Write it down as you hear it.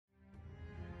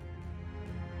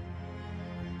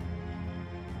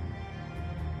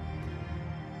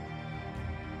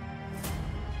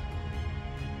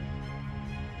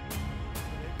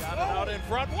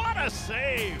front. What a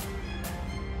save!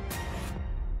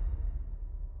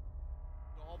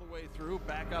 All the way through,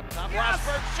 back up top. Yes!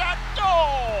 Rosberg shot,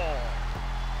 goal!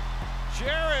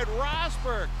 Jared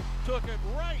Rosberg took it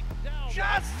right down.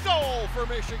 Yes! Goal for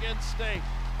Michigan State.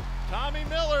 Tommy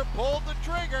Miller pulled the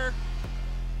trigger.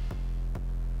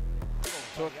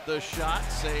 Took the shot,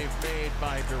 save made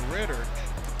by DeRitter.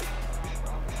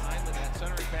 Behind the net,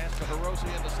 centering pass to Hirose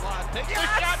in the slot. Takes the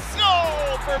shot,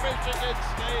 goal for Michigan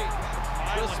State.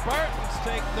 The Spartans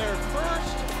take their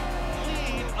first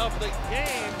lead of the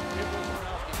game. It was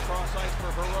around the cross ice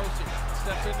for Hirose.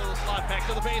 Steps into the slot, back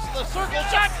to the base of the circle.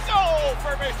 Shot, goal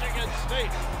for Michigan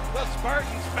State. The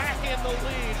Spartans back in the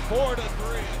lead, 4-3.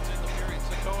 It's in the period.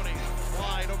 Saccone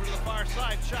wide over to the far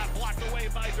side. Shot blocked away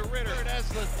by DeRitter. As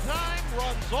the time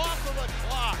runs off of the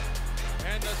clock,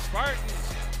 and the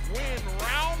Spartans win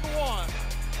round 1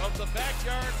 of the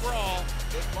backyard brawl.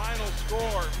 The final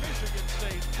score: Michigan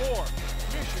State 4,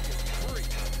 Michigan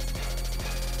 3.